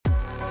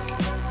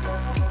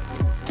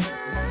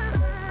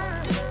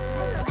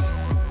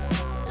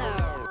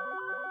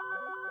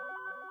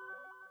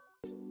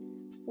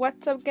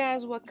What's up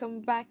guys,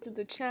 welcome back to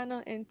the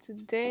channel, and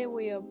today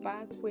we are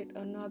back with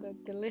another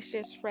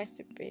delicious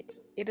recipe.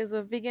 It is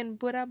a vegan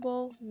BUHDA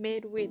bowl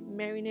made with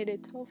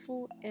marinated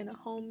tofu and a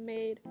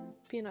homemade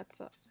peanut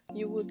sauce.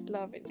 You would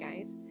love it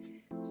guys.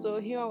 So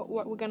here are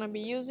what we're gonna be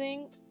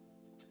using: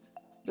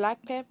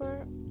 black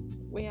pepper,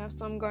 we have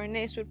some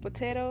garnet sweet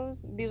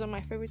potatoes, these are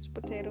my favorite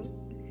potatoes,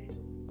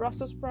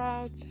 Brussels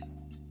sprouts,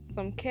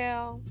 some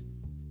kale,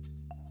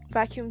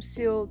 vacuum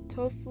sealed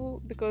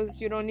tofu because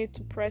you don't need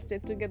to press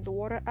it to get the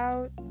water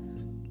out.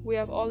 We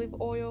have olive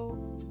oil,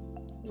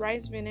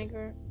 rice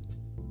vinegar,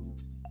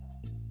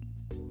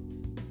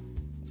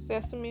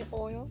 sesame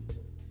oil,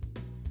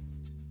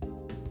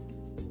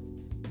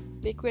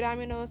 liquid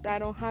aminos. I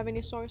don't have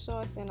any soy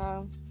sauce, and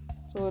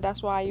so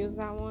that's why I use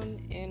that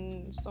one,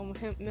 and some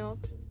hemp milk,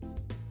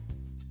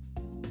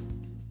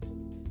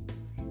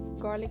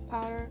 garlic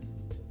powder,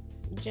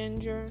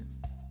 ginger,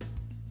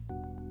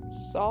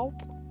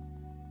 salt,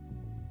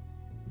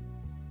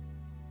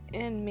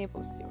 and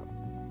maple syrup.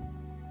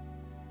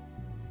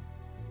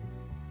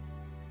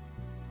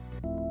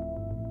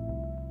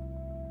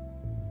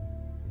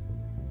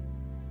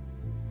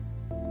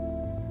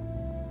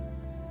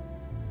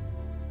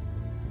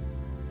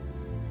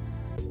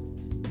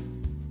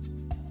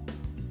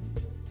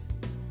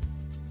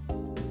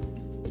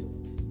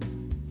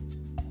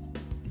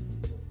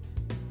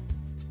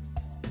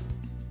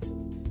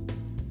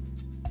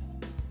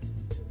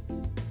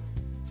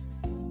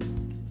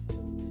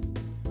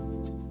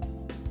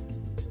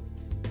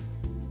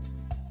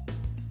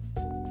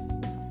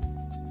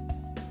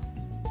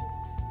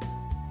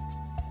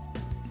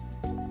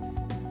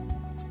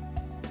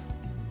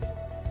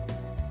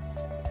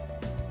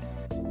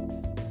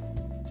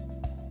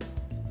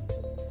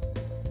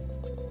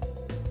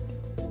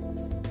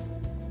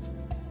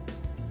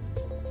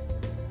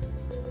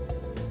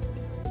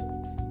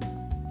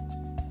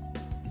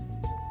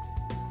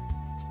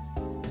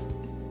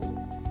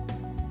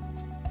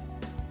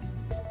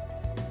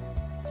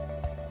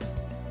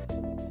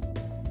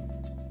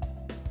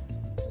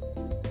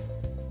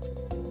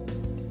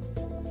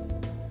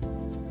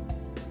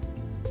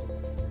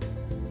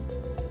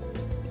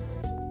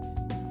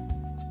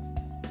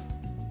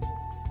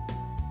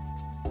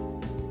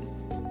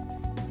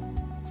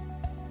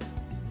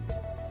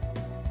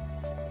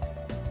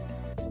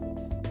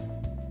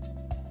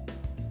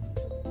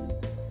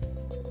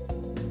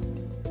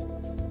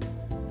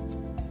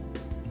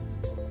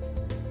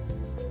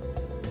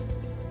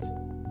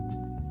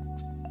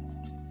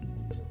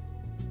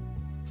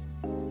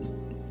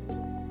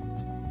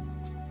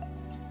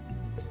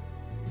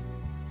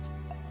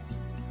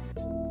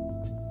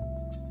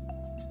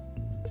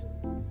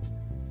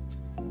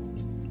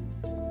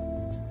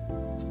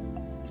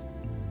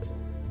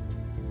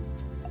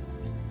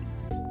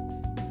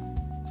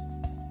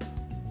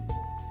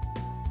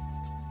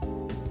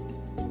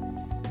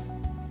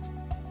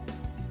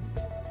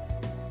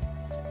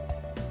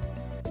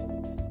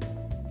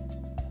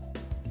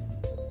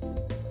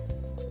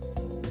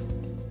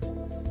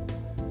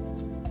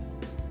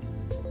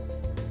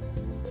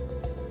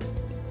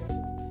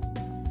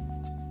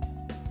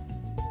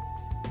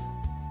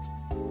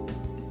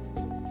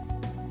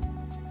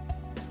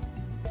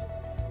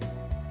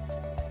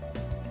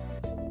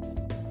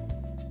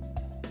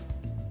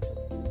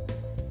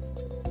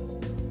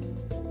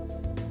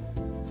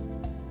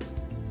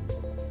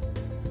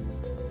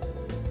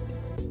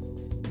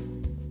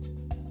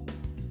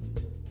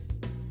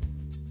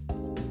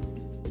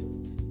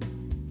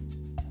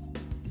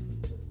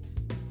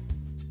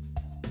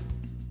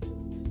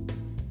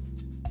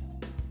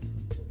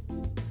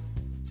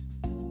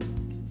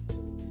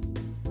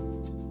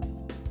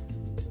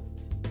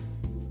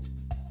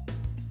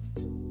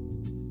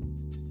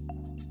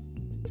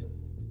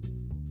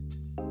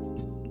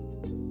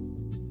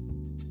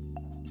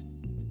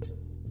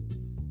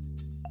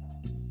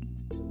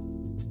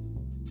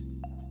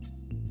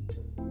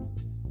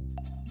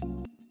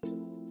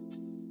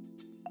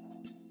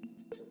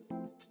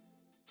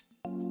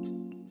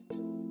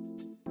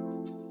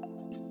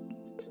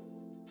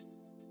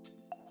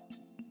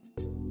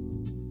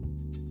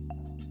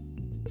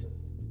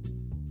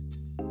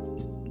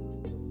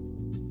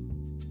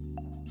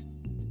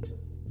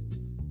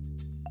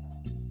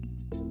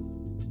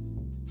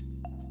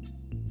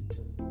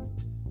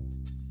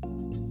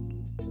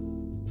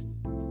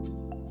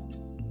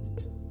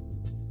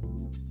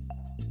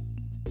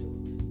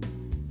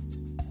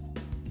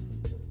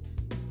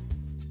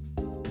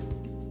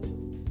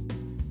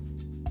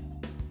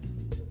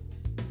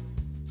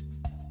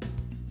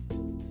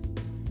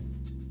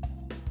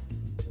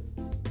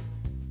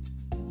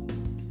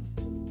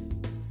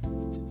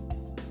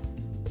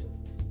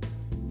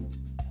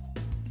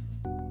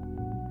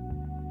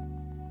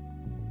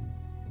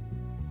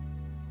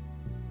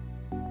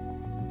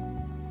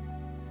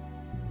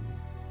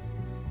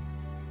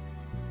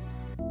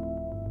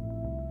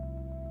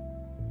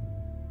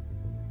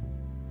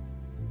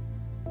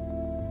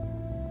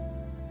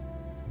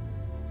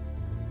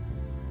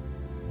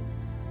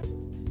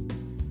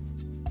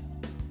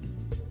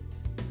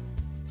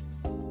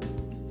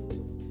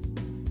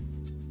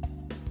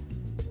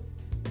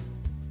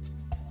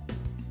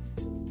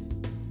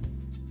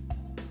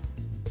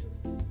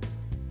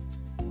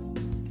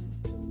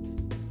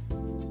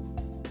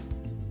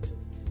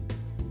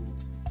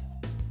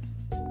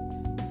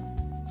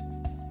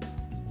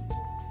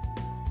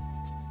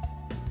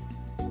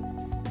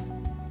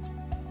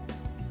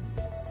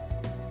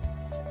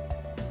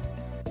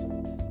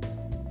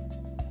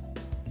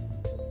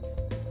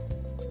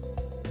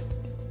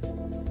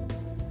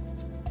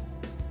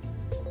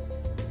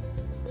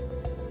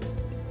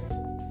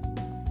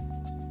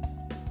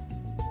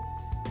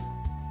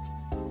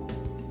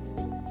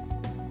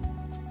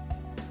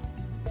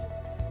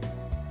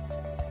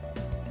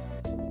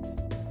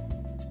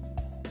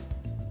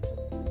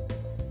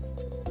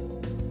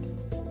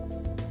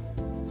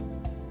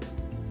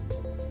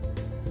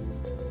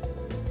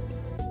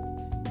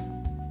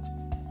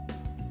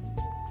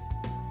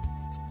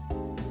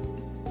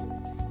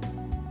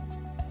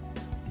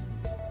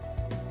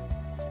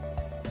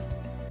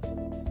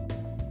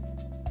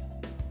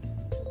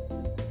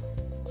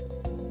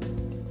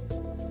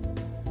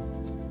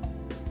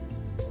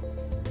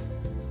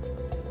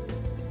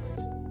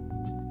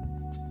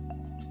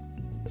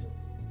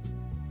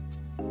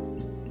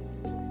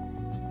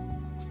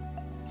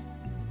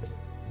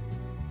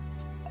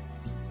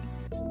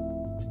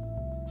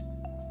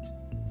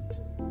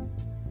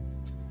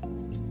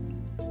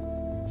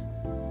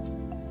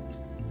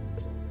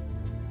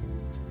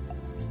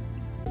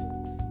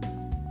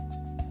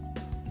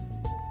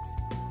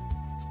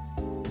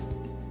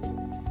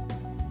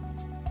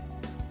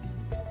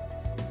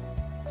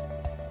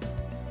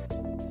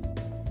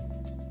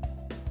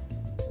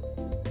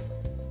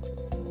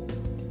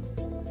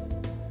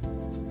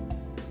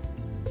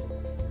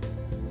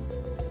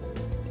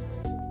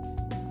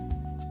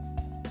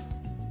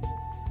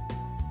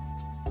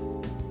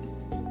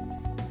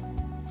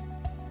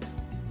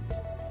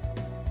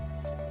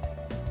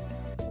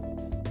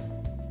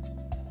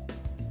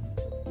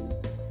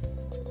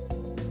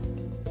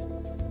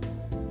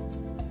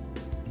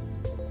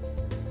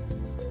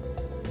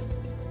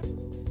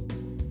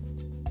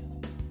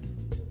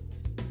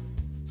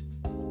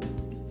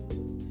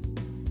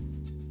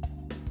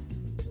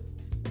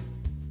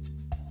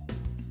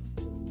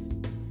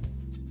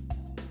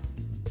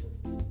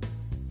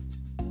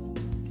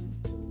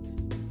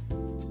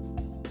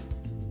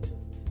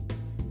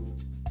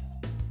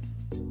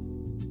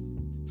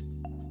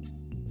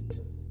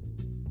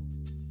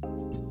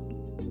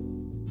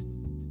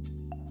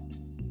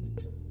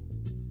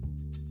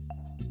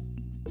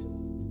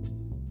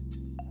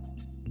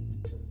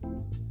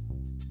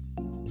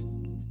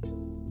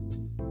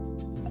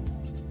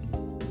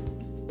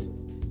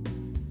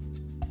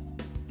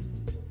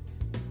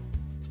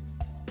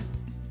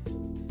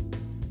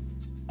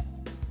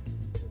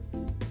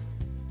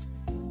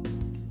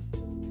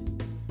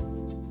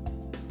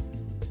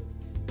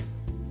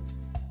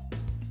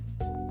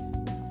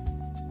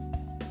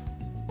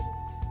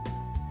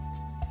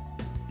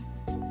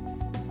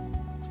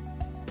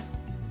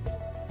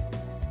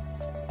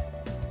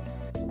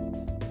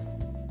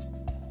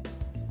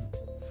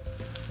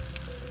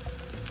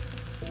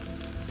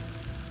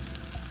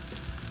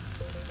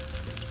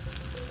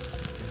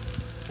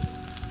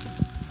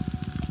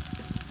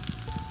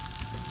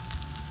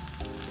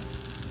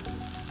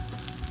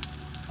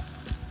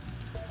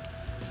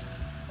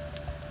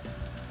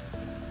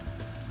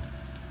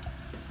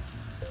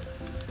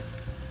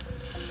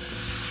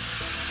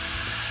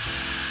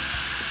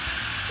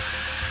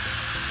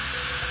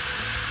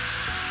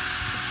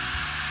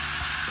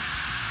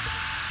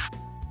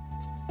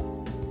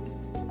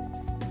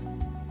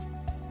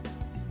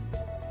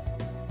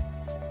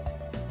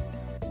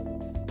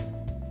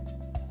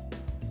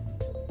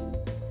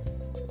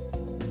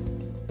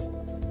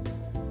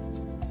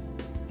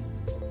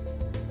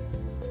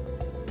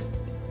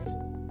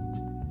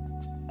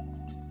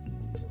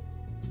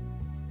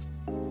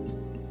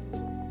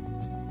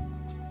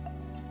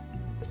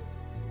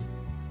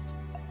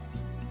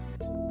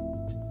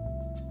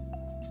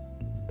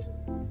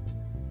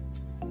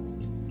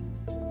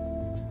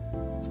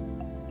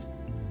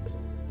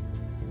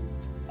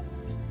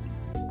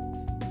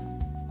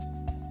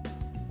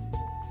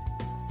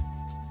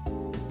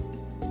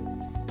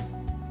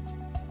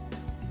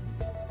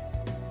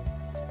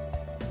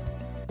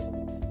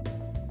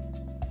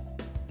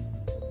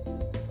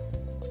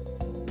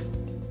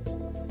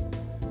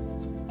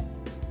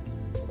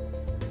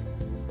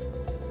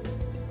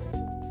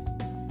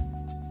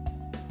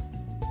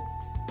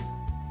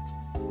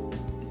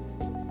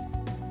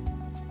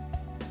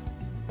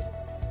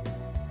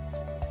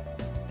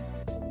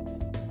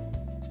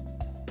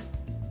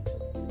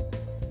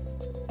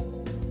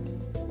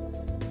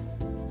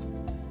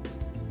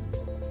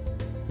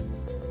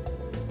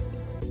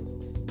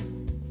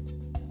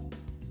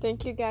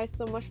 Thank you guys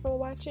so much for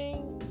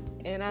watching,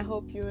 and I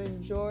hope you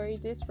enjoy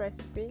this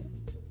recipe.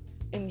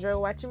 Enjoy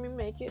watching me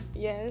make it.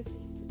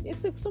 Yes, it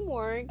took some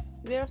work.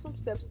 There are some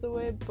steps to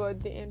it, but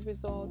the end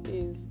result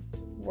is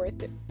worth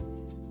it.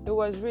 It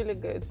was really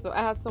good. So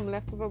I had some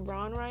leftover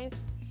brown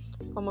rice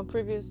from a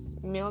previous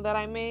meal that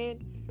I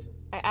made.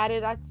 I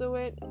added that to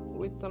it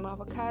with some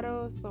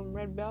avocado, some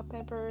red bell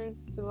peppers,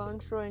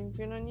 cilantro, and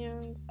green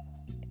onions,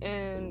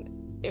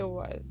 and it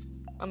was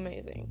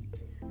amazing.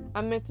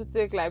 I meant to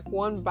take like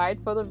one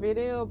bite for the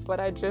video, but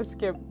I just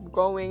kept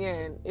going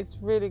in. It's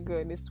really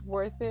good. It's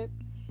worth it.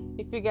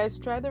 If you guys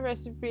try the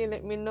recipe,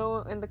 let me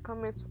know in the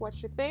comments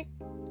what you think.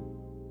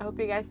 I hope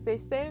you guys stay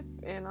safe,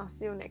 and I'll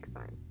see you next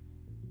time.